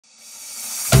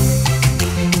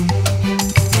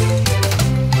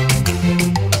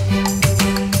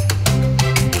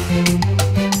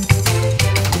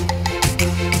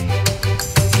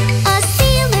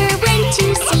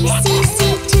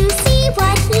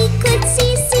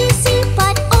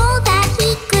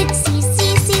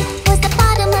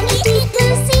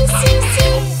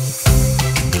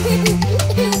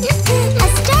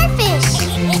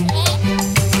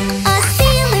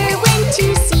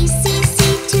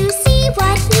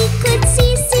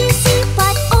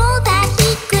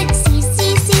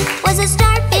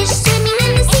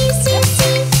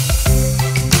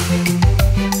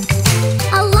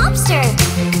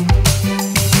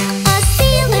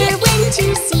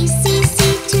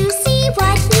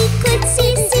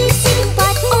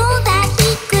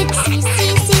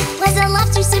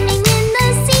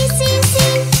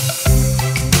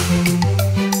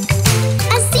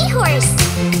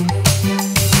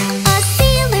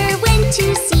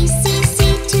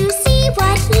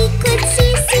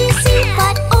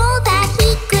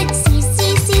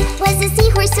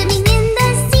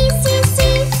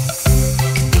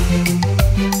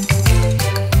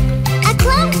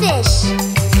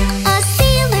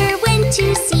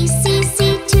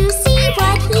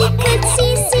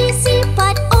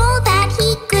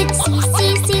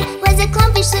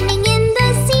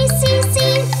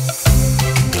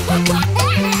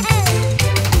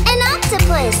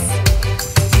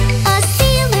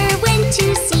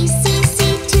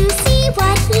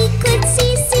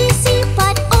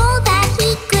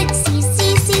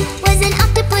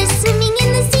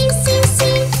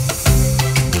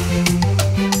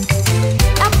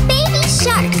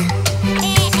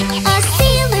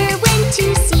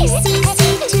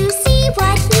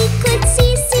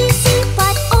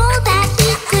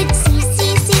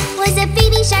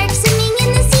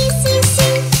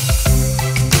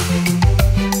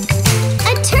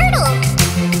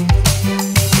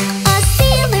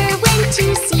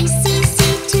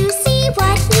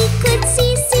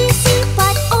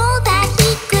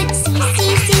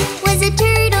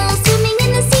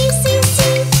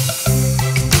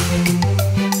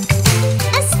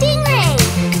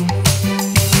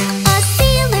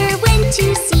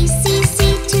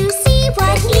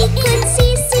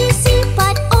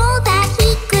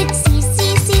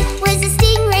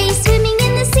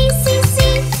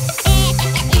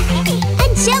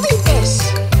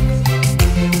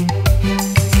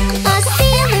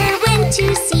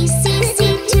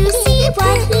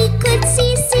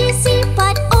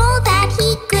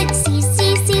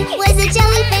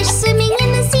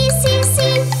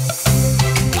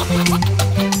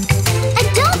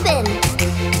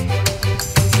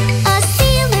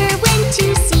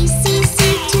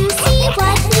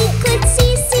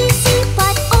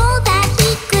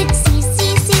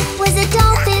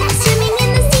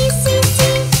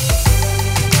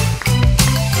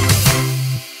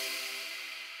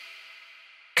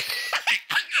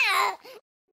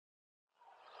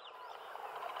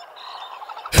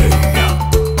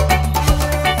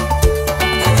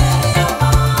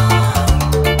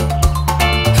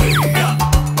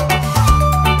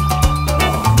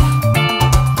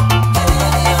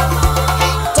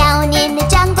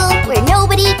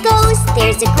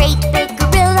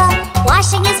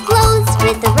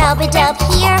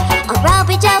rub-a-dub here, a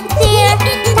rub-a-dub there.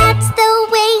 That's the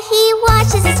way he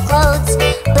washes his clothes.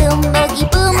 Boom boogie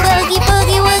boogie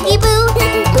woogie boo.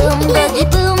 Boom boogie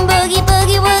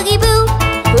boogie woogie boo.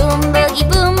 Boom boogie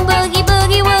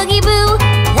boogie woogie boo.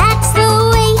 That's the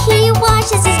way he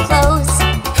washes his clothes.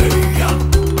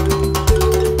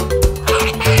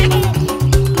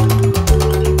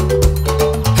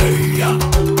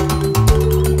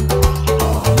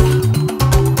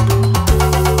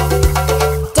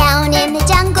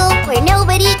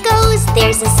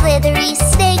 There's a slithery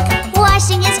snake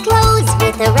washing his clothes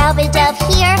with a rub-a-dub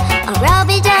here, a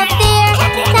rub-a-dub there.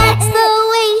 That's the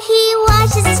way he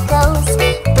washes his clothes.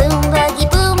 Boom boogie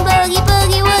woogie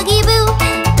boo.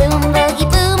 Boom boogie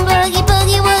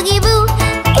woogie boo.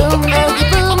 Boom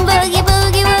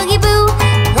boogie woogie boo.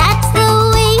 That's the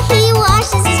way he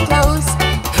washes his clothes.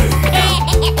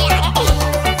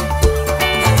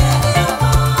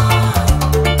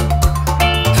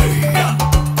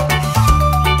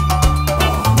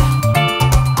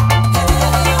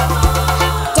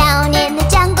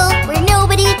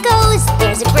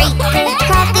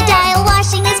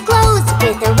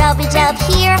 Rub-a-dub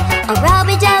here, a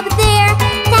rub-a-dub there.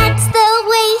 That's the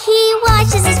way he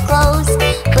washes his clothes.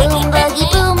 Boom boogie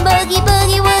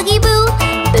woogie boo.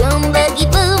 Boom boogie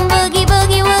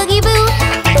woogie boo.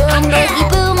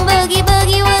 Boom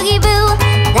boogie woogie boo.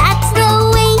 That's the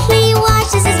way he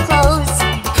washes his clothes.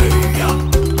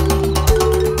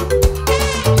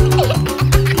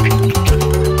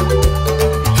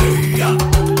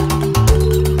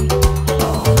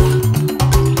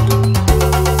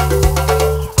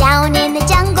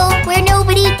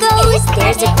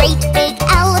 There's a great big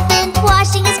elephant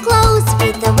washing his clothes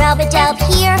with a rub-a-dub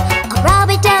here, a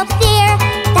rub-a-dub there.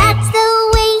 That's the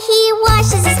way he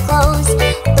washes his clothes.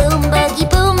 Boom boogie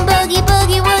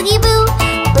woogie boo.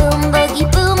 Boom boogie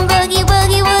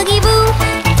woogie boo.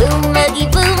 Boom boogie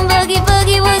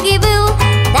woogie boo.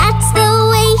 That's the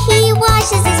way he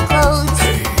washes his clothes.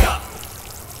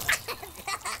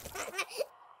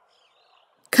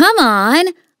 Come on,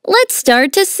 let's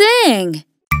start to sing.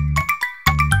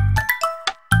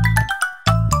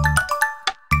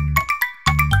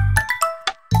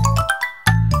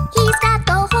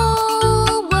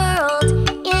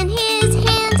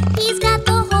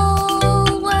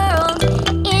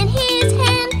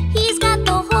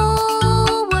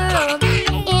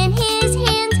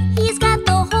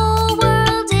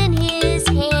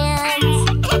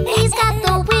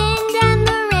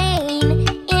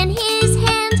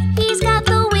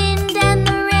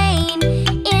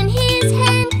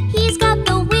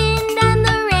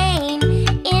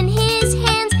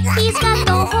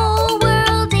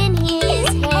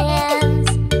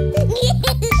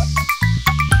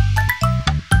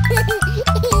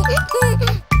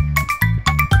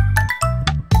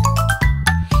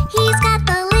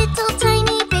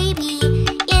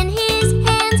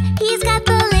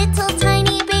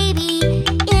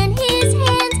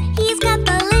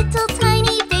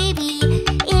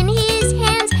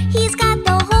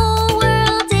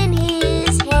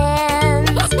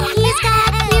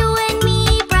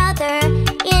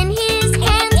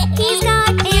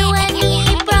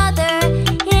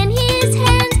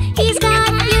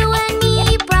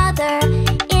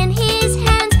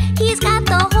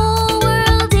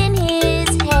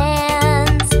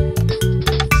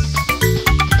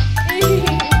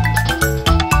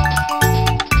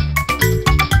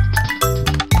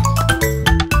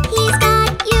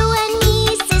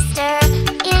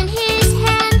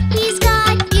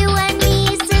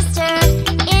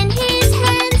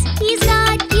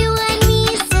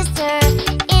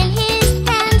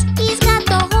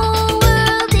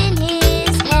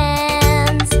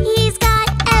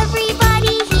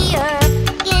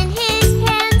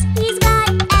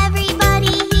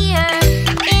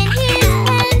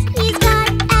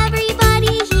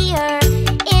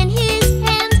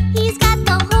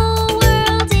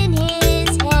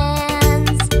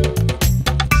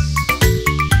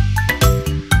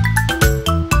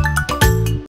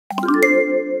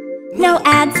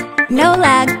 no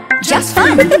lag, just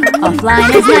fun.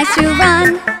 Offline is nice to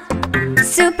run.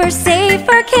 Super safe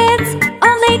for kids,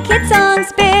 only Kid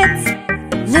Songs Bits.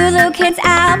 LooLoo Kids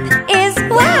app is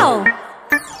wow!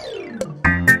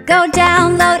 Go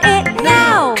download it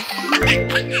now!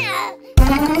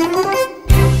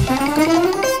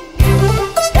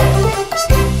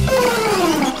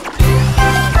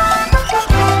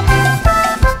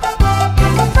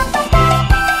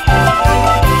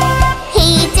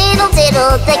 Hey diddle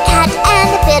diddle, the cat and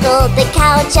the fiddle, the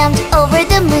cow jumped over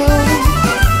the moon.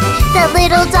 The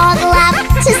little dog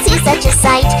laughed to see such a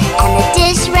sight, and the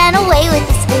dish ran away with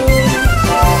the spoon.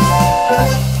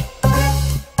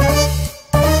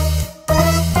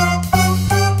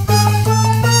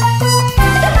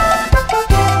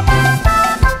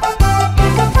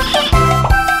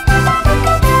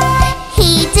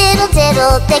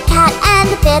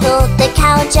 Diddle, the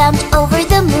cow jumped over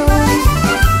the moon.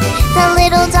 The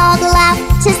little dog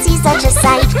laughed to see such a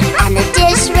sight, and the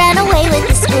dish ran away with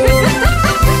the spoon.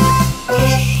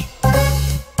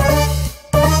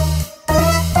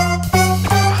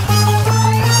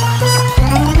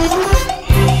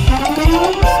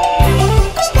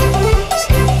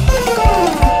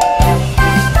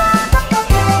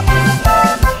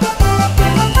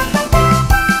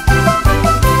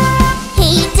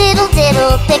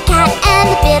 The cat and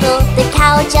the fiddle, the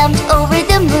cow jumped over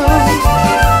the moon.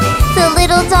 The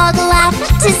little dog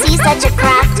laughed to see such a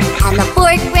craft, and the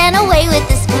fork ran away with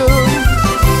the spoon.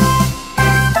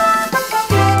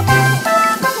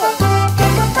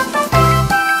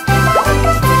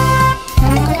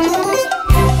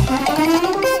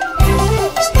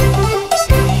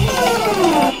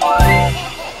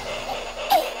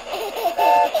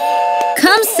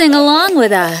 Come sing along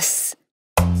with us.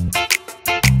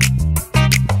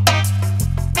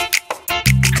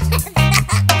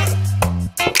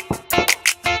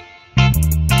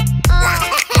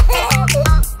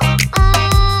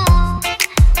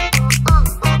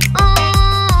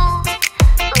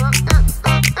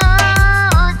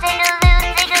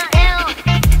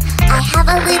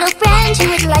 Who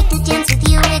would like to dance with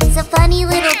you? It's a funny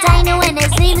little dino and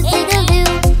his name is Zigaloo.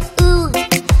 Ooh,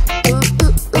 ooh,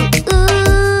 ooh, ooh,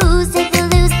 ooh,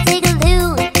 Zigaloo, Zigaloo.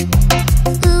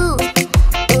 Ooh,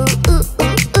 ooh, ooh,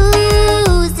 ooh,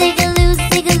 ooh, Zigaloo,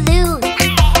 Zigaloo.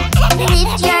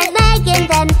 Lift your leg and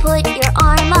then put your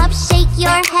arm up. Shake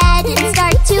your head and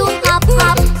start to hop,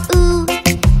 hop. Ooh,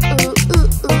 ooh, ooh,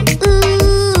 ooh,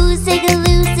 ooh,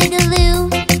 Zigaloo, Zigaloo.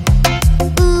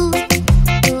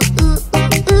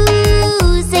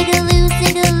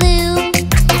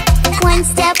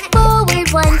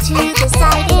 One to the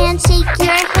side and shake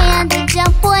your hand and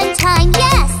jump one time,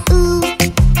 yes! Ooh,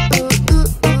 ooh, ooh,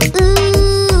 ooh,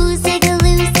 ooh,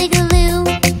 Zigaloo, Zigaloo.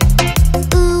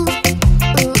 Ooh,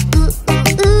 ooh, ooh,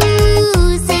 ooh,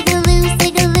 ooh, Zigaloo,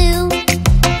 Zigaloo.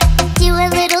 Do a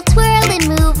little twirl and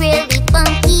move really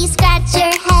funky. Scratch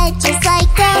your head just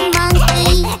like a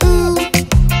monkey. Ooh,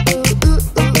 ooh, ooh,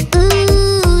 ooh,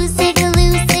 ooh,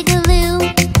 Zigaloo, Zigaloo.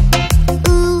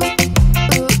 Ooh, ooh,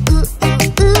 ooh, ooh,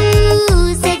 ooh.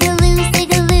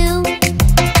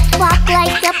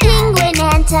 Like a penguin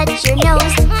and touch your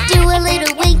nose. Do a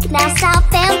little wink, now stop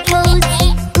and pose.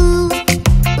 Ooh,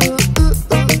 ooh, ooh,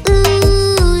 ooh,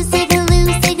 ooh, Zigaloo,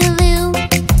 Zigaloo.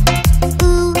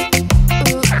 Ooh,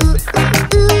 ooh, ooh,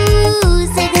 ooh, ooh,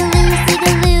 Zigaloo,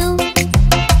 Zigaloo.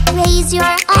 Raise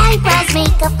your eyebrows,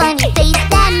 make a funny face,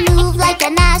 then move like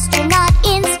an astronaut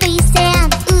in space.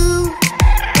 And ooh,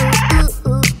 ooh,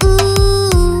 ooh, ooh, ooh,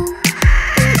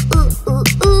 ooh, ooh, ooh,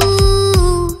 ooh.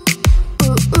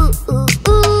 Ooh, ooh,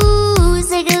 ooh,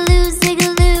 Zigaloo,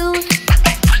 Zigaloo.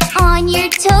 On your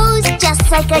toes, just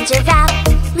like a giraffe.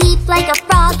 Leap like a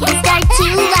frog and start to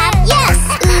laugh. Yes!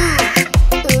 Ooh,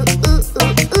 ooh, ooh,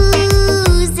 ooh,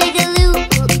 ooh, Zigaloo.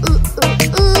 Ooh, ooh, ooh,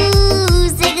 ooh,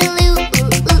 Zigaloo.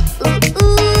 Ooh, ooh, ooh,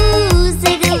 ooh,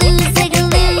 Zigaloo,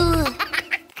 Zigaloo.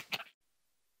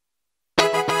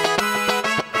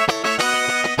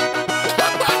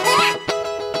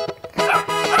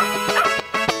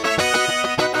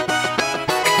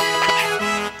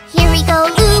 Here we go,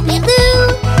 Looby Loo.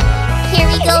 Here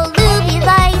we go, Looby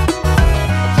Light.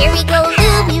 Here we go,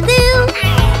 Looby Loo.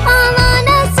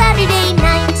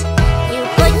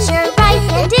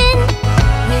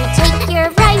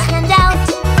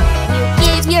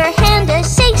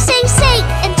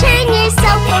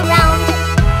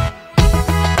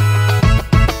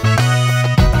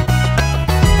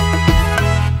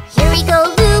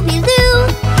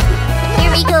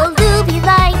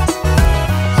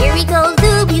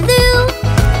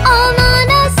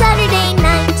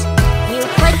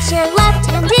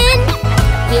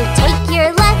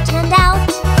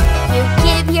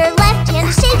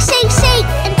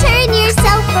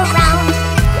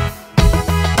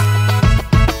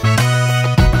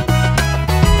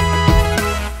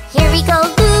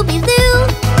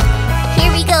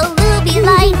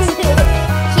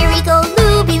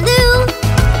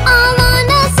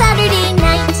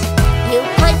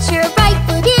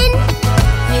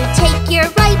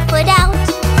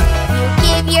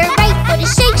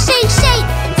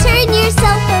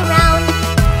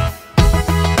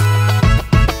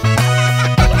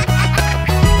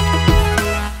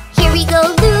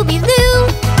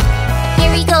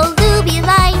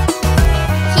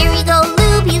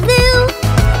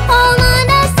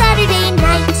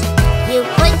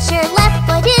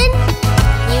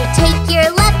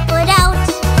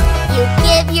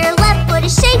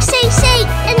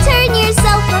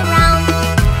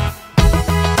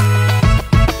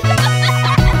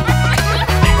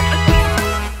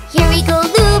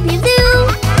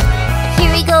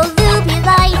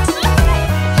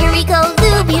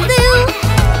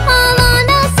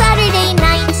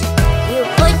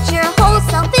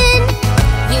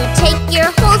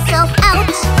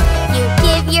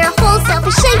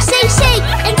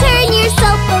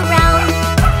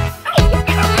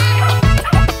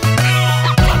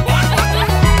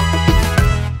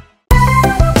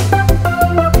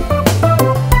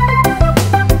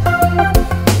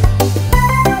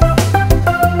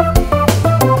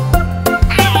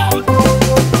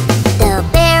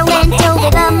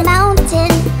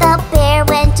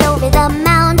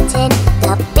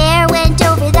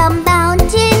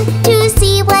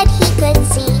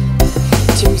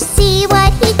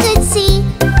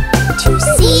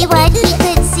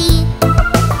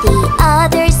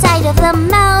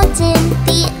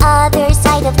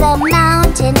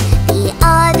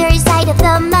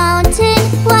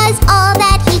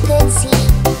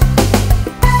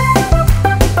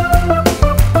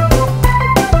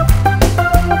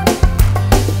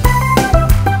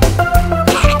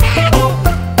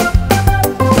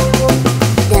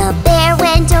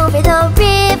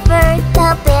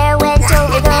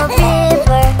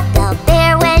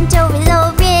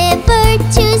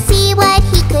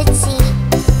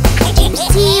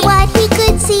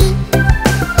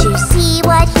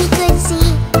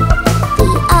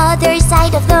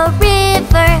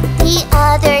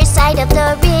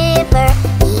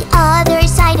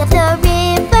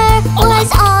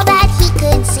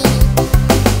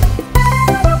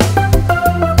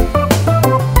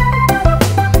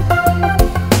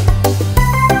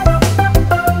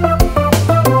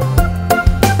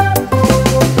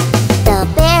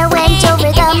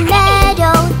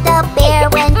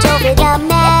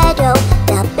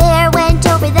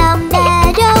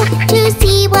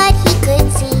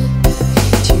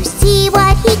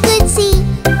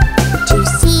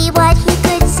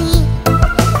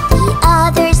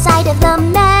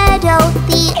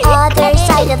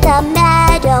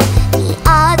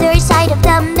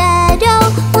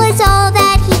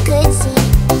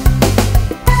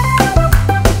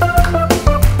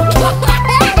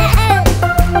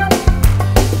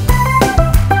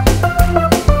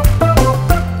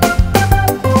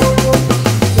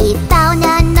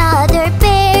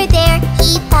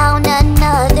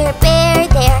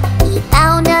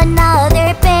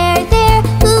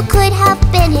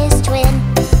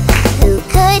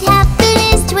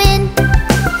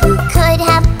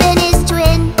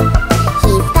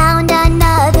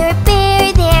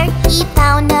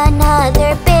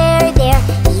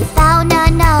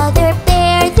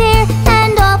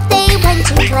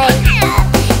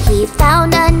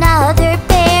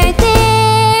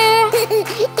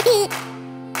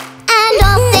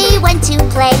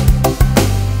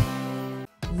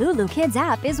 LooLoo Kids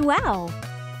app is wow.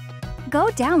 Go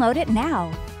download it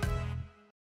now.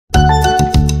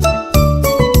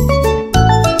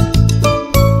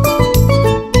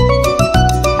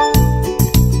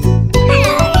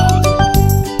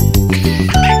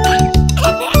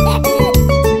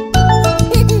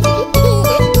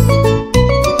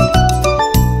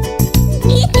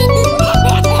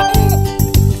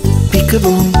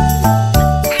 Peekaboo,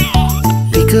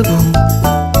 peekaboo,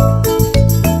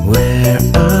 where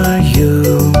are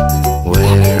you?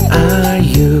 Where are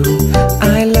you?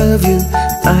 I love you,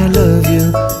 I love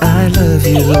you, I love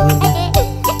you.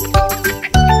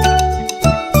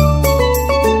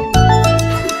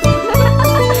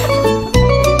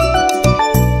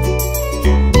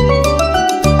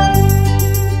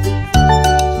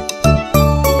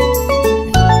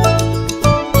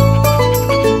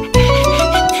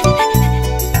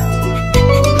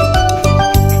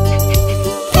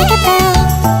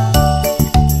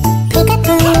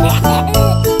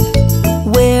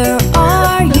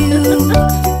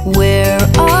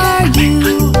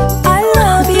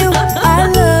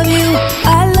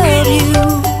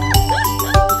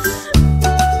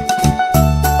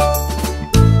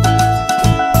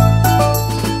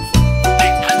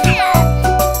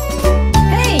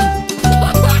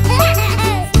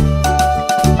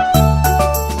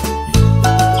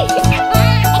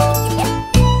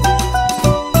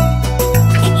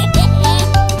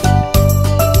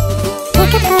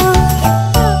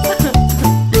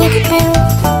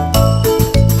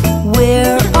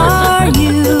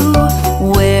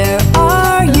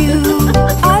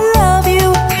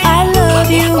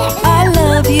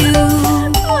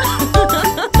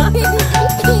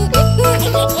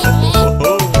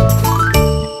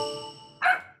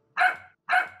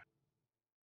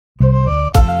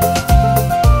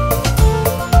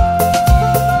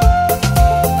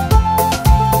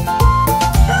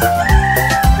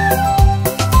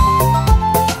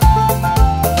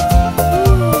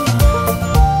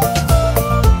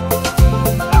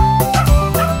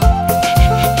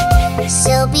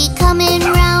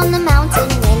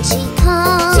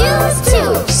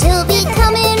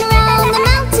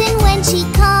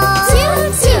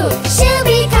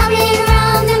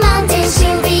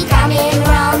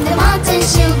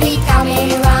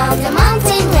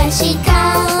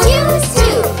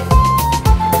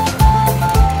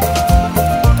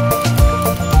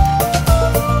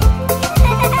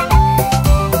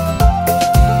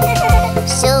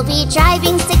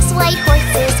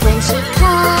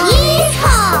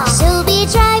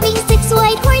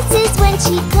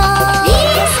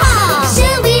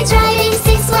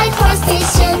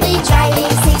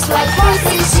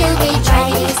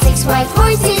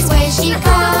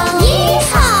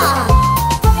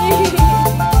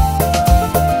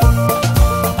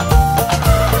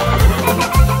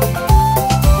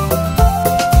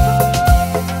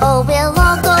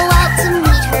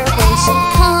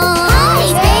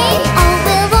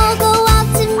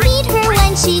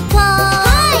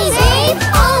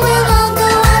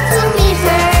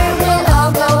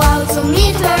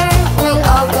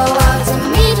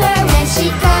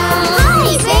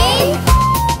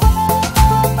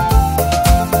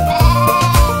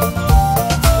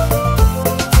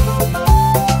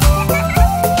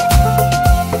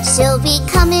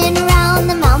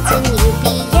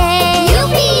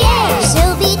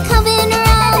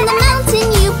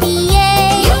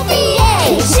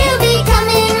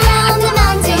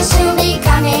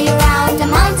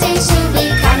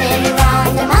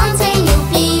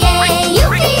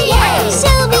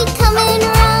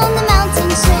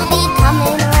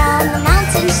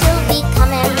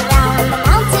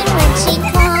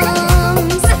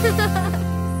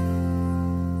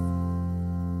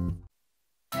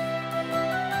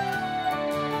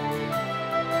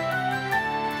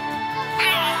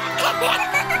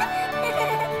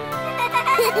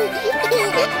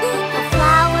 A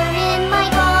flower in my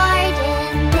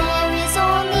garden, there is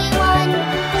only one.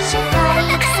 She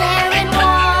likes air and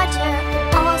water,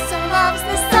 also loves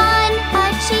the sun,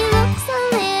 but she looks a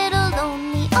little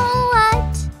lonely. Oh,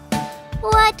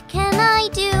 what can I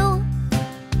do?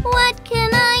 What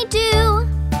can I do?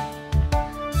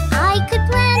 I could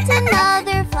plant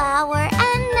another flower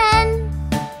and then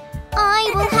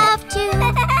I will have to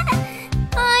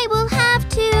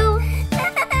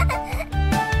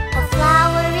a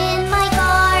flower in my garden.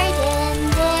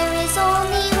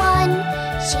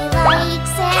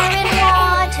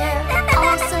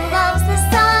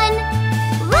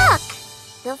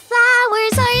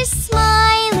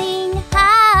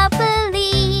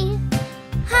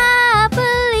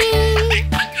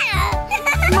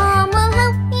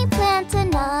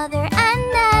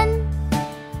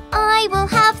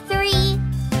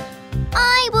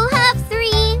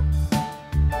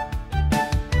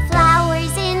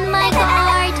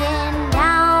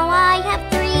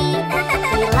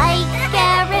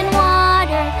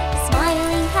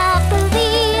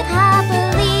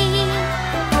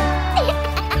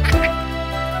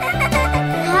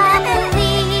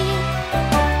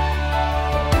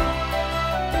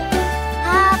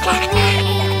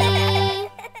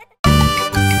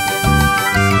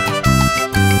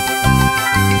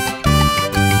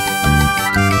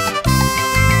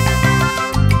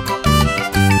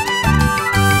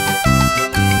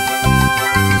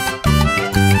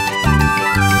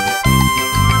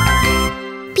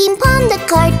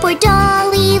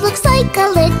 Ollie looks like a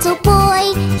little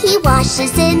boy. He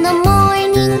washes in the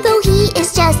morning, though he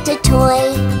is just a toy.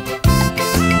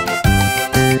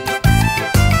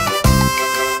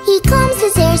 He combs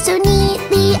his hair so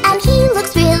neatly, and he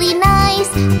looks really nice.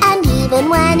 And even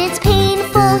when it's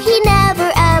painful, he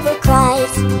never ever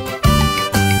cries.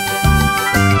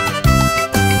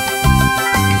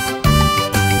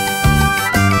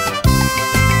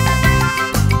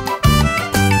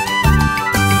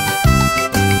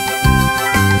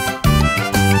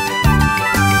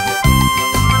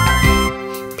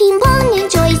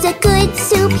 A good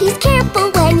soup, he's careful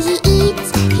when he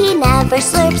eats. He never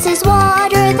slurps his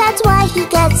water, that's why he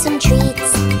gets some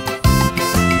treats.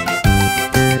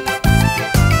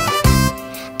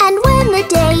 And when the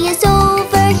day is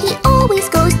over, he always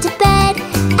goes to bed.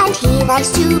 And he likes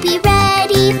to be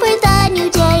ready for the new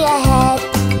day ahead.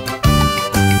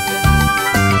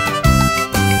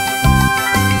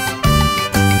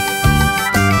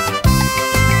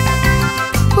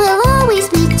 We'll always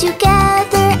be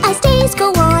together as days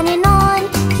go on and on.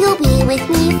 You'll be with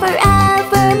me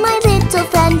forever, my little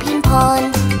friend Ping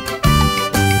Pong.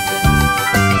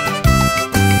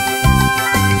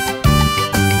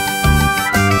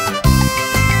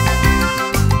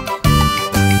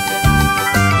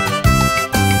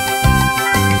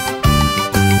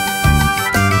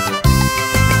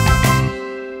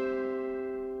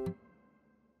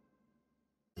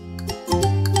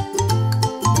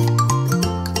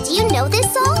 Do you know this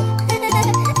song?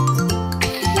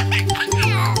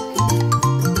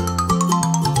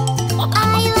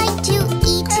 I like to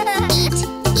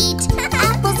eat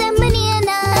apples and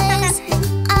bananas.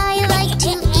 I like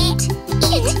to eat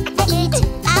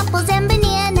apples and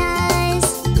bananas.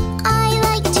 I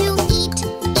like to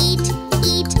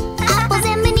eat apples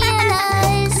and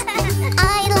bananas.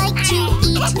 I like to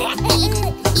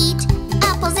eat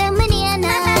apples and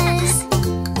bananas.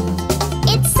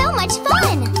 It's so much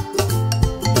fun!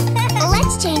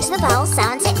 Let's change the vowel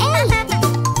sound to A.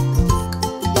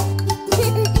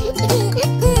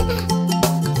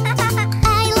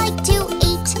 I like to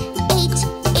eat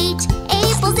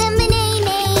apples and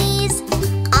bananas.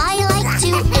 I like to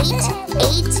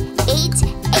eat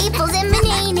apples and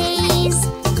bananas.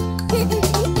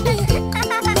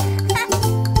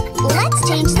 Let's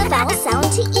change the vowel sound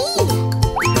to E.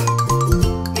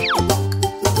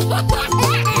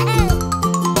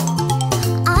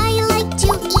 I like to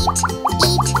eat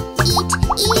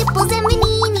apples and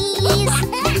bananas.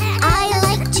 I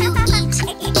like to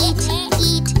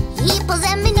eat apples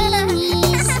and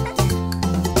bananas.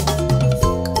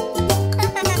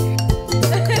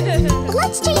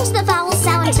 Let's change the vowel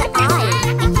sound to I.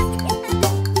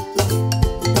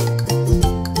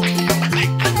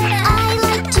 I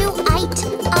like to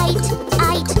eat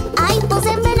apples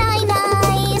and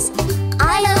bananas. I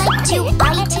like to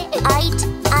eat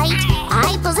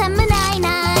apples and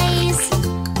bananas.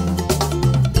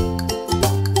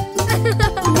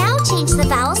 Now change the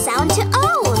vowel sound to O.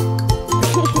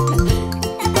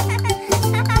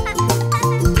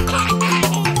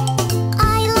 I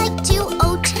like to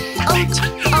oat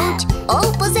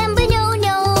apples and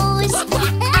bananas.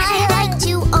 I like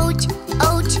to oat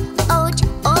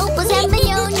apples and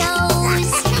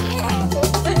bananas.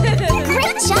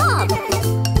 Great job!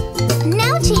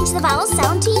 Now change the vowel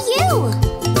sound to U.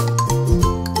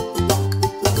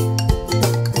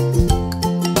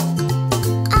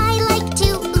 I like to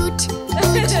oot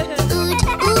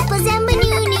apples and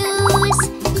bananas.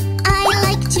 I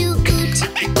like to oot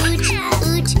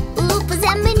apples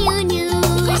and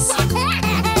bananas.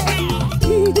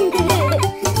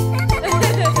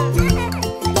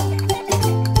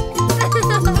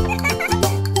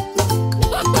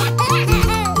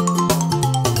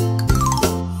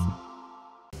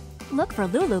 Look for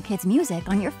LooLoo Kids music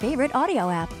on your favorite audio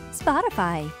app,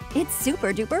 Spotify. It's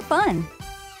super duper fun.